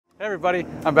Hey everybody,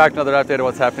 I'm back with another update of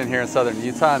what's happening here in Southern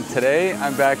Utah. And today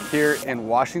I'm back here in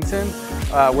Washington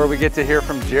where we get to hear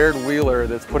from Jared Wheeler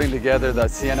that's putting together the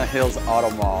Sienna Hills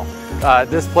Auto Mall.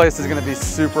 This place is going to be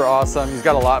super awesome. He's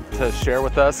got a lot to share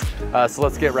with us, so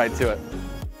let's get right to it.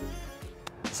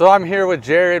 So I'm here with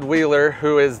Jared Wheeler,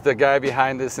 who is the guy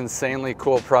behind this insanely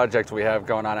cool project we have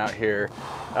going on out here.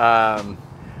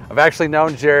 I've actually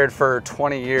known Jared for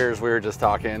 20 years, we were just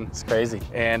talking. It's crazy.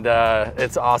 And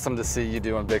it's awesome to see you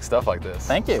doing big stuff like this.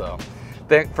 Thank you.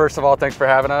 So, first of all, thanks for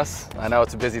having us. I know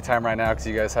it's a busy time right now because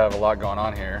you guys have a lot going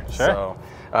on here. Sure.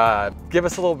 So give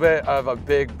us a little bit of a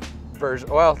big version.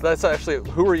 Well, that's actually,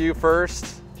 who are you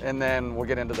first? And then we'll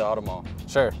get into the Auto Mall.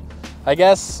 Sure. I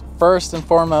guess first and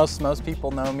foremost, most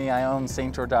people know me. I own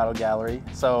St. George Auto Gallery.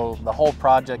 So the whole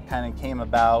project kind of came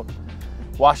about.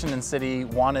 Washington City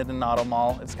wanted an auto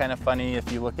mall. It's kind of funny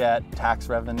if you look at tax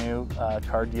revenue,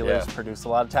 car dealers produce a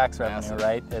lot of tax revenue,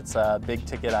 right? It's a big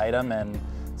ticket item and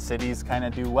cities kind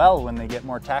of do well when they get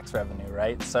more tax revenue,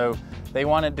 right? So they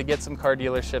wanted to get some car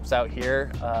dealerships out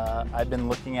here. I've been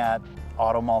looking at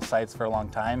auto mall sites for a long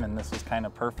time and this was kind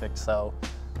of perfect. So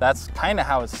that's kind of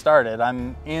how it started.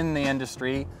 I'm in the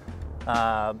industry,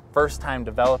 first time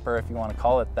developer, if you want to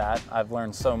call it that. I've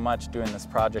learned so much doing this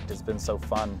project. It's been so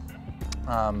fun.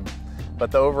 But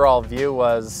the overall view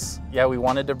was, yeah, we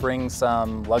wanted to bring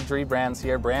some luxury brands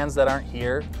here, brands that aren't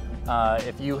here.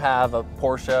 If you have a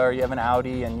Porsche or you have an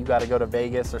Audi and you got to go to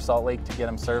Vegas or Salt Lake to get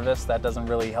them serviced, that doesn't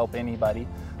really help anybody.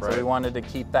 Right. So we wanted to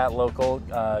keep that local,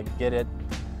 get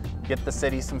the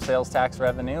city some sales tax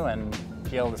revenue and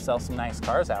be able to sell some nice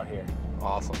cars out here.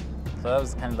 Awesome. So that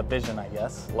was kind of the vision, I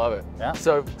guess. Love it. Yeah.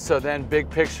 So then big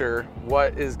picture,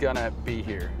 what is gonna be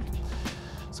here?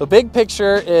 So big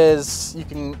picture is, you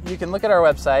can look at our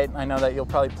website. I know that you'll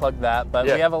probably plug that, but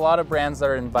we have a lot of brands that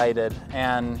are invited.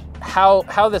 And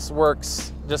how this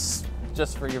works, just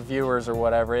for your viewers or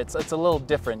whatever, it's a little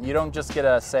different. You don't just get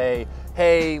to say,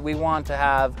 hey, we want to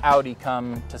have Audi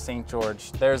come to St.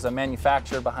 George. There's a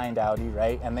manufacturer behind Audi,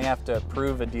 right? And they have to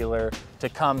approve a dealer to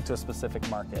come to a specific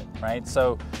market, right?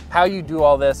 So how you do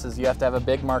all this is you have to have a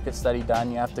big market study done.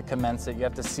 You have to commence it. You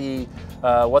have to see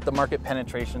what the market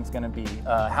penetration is going to be.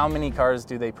 How many cars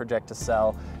do they project to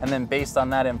sell? And then based on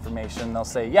that information, they'll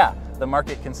say, yeah, the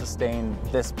market can sustain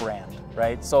this brand,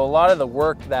 right? So a lot of the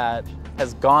work that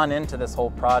has gone into this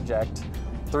whole project,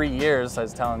 3 years, I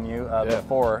was telling you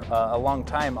before, a long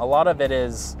time. A lot of it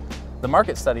is the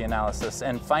market study analysis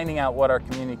and finding out what our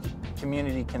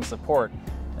community can support.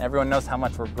 And everyone knows how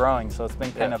much we're growing, so it's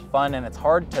been kind of fun, and it's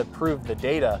hard to prove the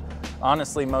data.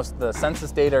 Honestly, most of the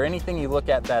census data or anything you look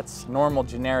at that's normal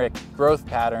generic growth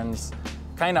patterns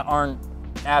kind of aren't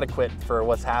adequate for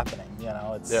what's happening. You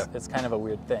know, it's kind of a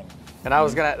weird thing. And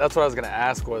that's what I was gonna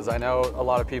ask was, I know a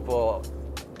lot of people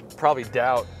probably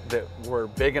doubt that we're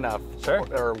big enough,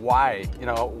 or why, you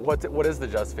know, what is the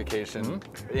justification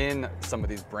in some of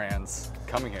these brands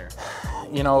coming here?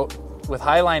 You know, with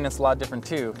Highline it's a lot different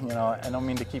too. You know, I don't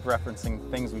mean to keep referencing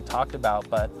things we talked about,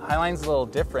 but Highline's a little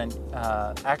different.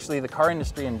 Actually, the car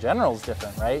industry in general is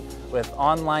different, right? With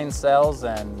online sales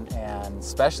and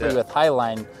especially with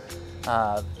Highline,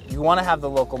 you want to have the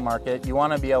local market, you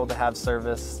want to be able to have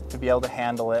service, to be able to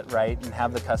handle it, right, and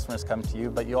have the customers come to you,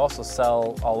 but you also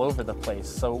sell all over the place.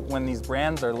 So when these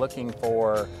brands are looking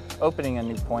for opening a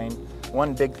new point,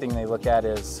 one big thing they look at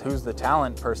is who's the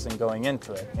talent person going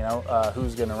into it, you know,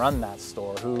 who's going to run that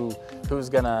store, who's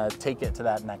going to take it to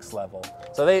that next level.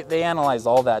 So they analyze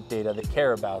all that data, they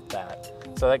care about that.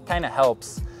 So that kind of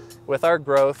helps. With our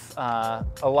growth, a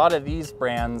lot of these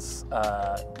brands,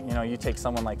 you know, you take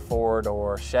someone like Ford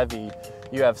or Chevy,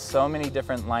 you have so many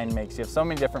different line makes, you have so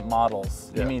many different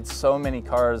models. You need so many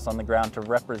cars on the ground to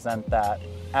represent that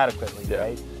adequately,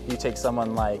 right? You take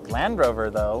someone like Land Rover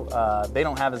though, they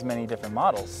don't have as many different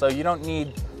models. So you don't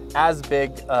need as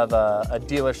big of a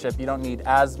dealership, you don't need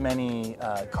as many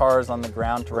cars on the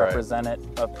ground to represent it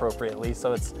appropriately.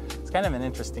 So it's kind of an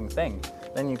interesting thing.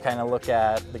 Then you kind of look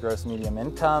at the gross medium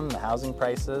income, the housing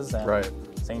prices, and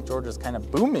St. George is kind of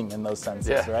booming in those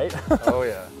senses, right? Oh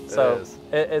yeah, so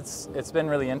it's been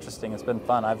really interesting. It's been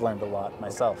fun. I've learned a lot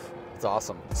myself. It's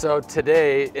awesome. So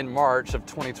today, in March of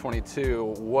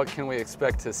 2022, what can we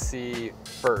expect to see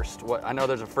first? I know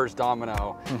there's a first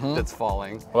domino that's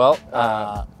falling. Well,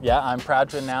 yeah, I'm proud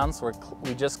to announce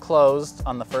we just closed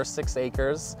on the first 6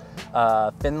 acres.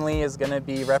 Finley is going to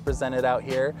be represented out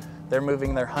here. They're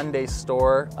moving their Hyundai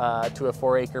store to a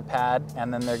 4-acre pad,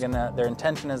 and then their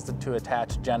intention is to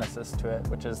attach Genesis to it,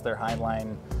 which is their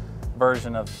Highline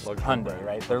version of Hyundai,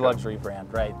 right? Their luxury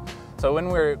brand, right? So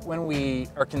when we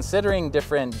are considering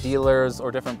different dealers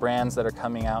or different brands that are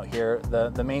coming out here,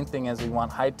 the main thing is we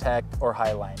want high tech or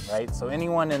high line, right? So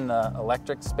anyone in the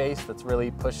electric space that's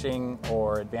really pushing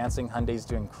or advancing, Hyundai's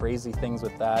doing crazy things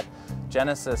with that.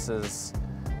 Genesis is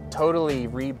totally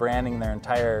rebranding their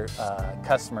entire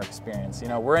customer experience. You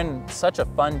know, we're in such a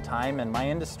fun time in my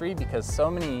industry because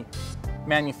so many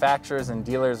manufacturers and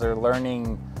dealers are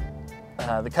learning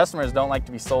the customers don't like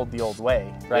to be sold the old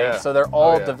way, right? Yeah. So they're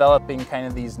all developing kind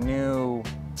of these new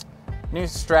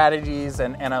strategies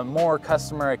and a more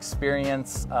customer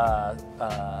experience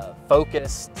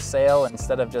focused sale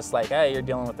instead of just like, hey, you're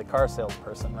dealing with the car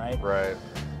salesperson, right? Right.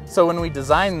 So when we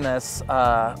designed this,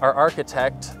 our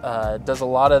architect does a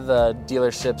lot of the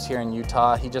dealerships here in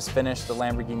Utah. He just finished the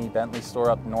Lamborghini Bentley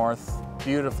store up north,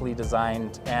 beautifully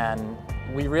designed, and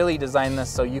we really designed this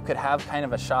so you could have kind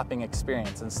of a shopping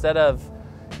experience. Instead of,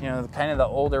 you know, kind of the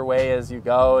older way as you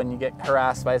go and you get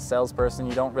harassed by a salesperson,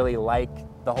 you don't really like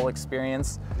the whole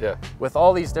experience. Yeah. With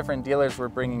all these different dealers we're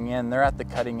bringing in, they're at the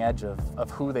cutting edge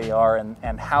of who they are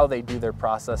and how they do their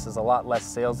process is a lot less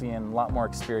salesy and a lot more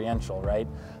experiential, right?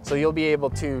 So you'll be able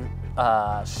to,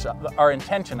 our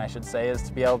intention, I should say, is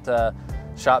to be able to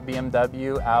shop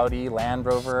BMW, Audi, Land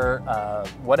Rover,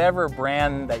 whatever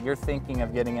brand that you're thinking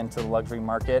of getting into the luxury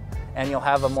market, and you'll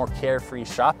have a more carefree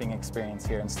shopping experience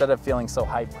here instead of feeling so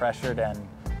high pressured and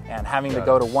having to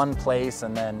go to one place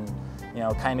and then, you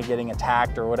know, kind of getting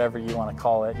attacked or whatever you want to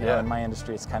call it. You know, in my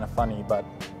industry, it's kind of funny, but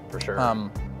for sure.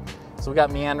 So we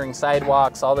got meandering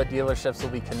sidewalks. All the dealerships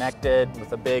will be connected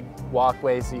with a big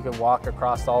walkway so you can walk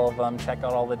across all of them, check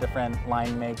out all the different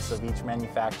line makes of each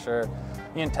manufacturer.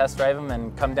 You can test drive them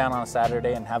and come down on a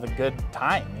Saturday and have a good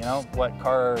time. You know, what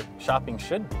car shopping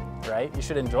should be, right? You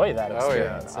should enjoy that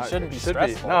experience. It shouldn't be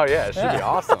stressful. No, it should be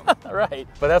awesome. Right.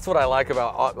 But that's what I like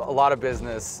about a lot of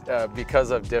business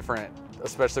because of different,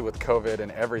 especially with COVID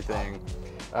and everything,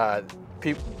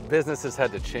 businesses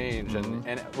had to change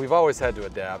and we've always had to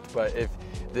adapt, but if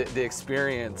the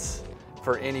experience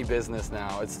for any business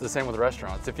now, it's the same with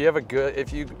restaurants. If you have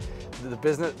the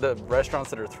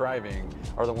restaurants that are thriving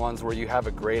are the ones where you have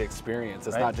a great experience.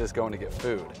 It's not just going to get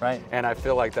food. Right. And I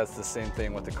feel like that's the same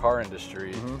thing with the car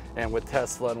industry and with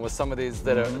Tesla and with some of these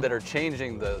that are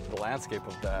changing the landscape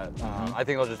of that. I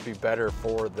think it'll just be better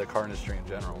for the car industry in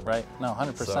general. Right. No,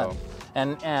 100%.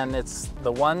 And it's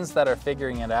the ones that are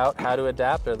figuring it out how to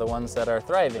adapt are the ones that are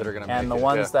thriving, that are gonna and make the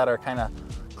ones that are kind of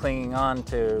clinging on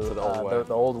to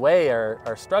the old way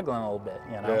are struggling a little bit,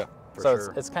 you know. Yeah,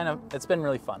 so it's been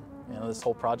really fun. You know, this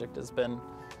whole project has been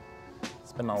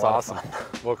a lot of fun.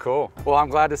 Well, cool. Well, I'm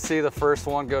glad to see the first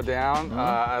one go down.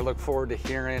 I look forward to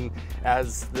hearing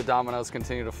as the dominoes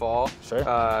continue to fall. Sure.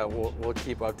 We'll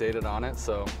keep updated on it.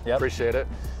 So appreciate it.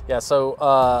 Yeah.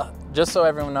 So just so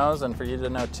everyone knows, and for you to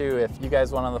know too, if you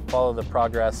guys want to follow the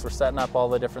progress, we're setting up all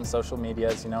the different social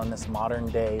medias, you know, in this modern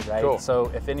day, right? Cool.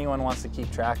 So if anyone wants to keep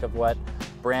track of what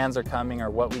brands are coming or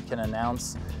what we can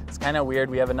announce, it's kind of weird.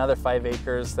 We have another 5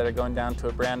 acres that are going down to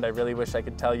a brand. I really wish I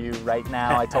could tell you right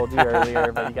now. I told you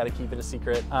earlier, but you got to keep it a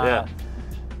secret. I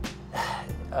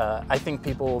think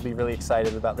people will be really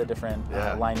excited about the different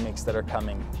line makes that are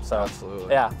coming. So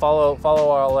absolutely. Yeah, follow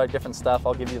all our different stuff.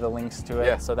 I'll give you the links to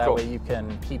it so that way you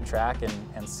can keep track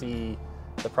and see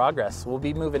the progress. We'll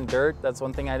be moving dirt. That's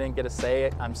one thing I didn't get to say.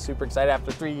 I'm super excited.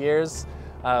 After 3 years,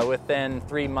 within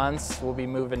 3 months, we'll be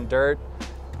moving dirt.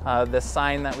 The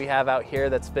sign that we have out here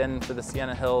that's been for the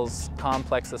Sienna Hills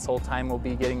complex this whole time will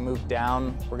be getting moved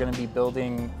down. We're going to be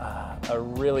building a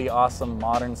really awesome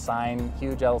modern sign,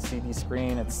 huge LCD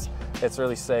screen. It's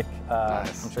really sick.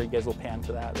 Nice. I'm sure you guys will pan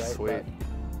to that, right? Sweet. But,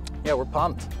 yeah, we're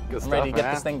pumped. Good I'm ready to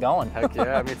get this thing going. Heck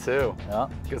yeah, me too. Yeah.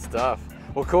 Good stuff.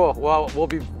 Well, cool. Well, we'll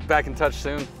be back in touch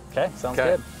soon. Okay, sounds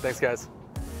good. Thanks, guys.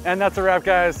 And that's a wrap,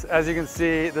 guys. As you can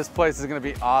see, this place is gonna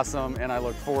be awesome, and I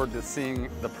look forward to seeing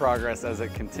the progress as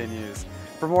it continues.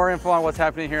 For more info on what's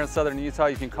happening here in Southern Utah,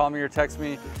 you can call me or text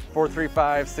me,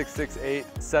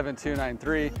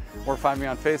 435-668-7293, or find me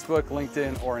on Facebook,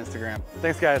 LinkedIn, or Instagram.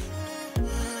 Thanks, guys.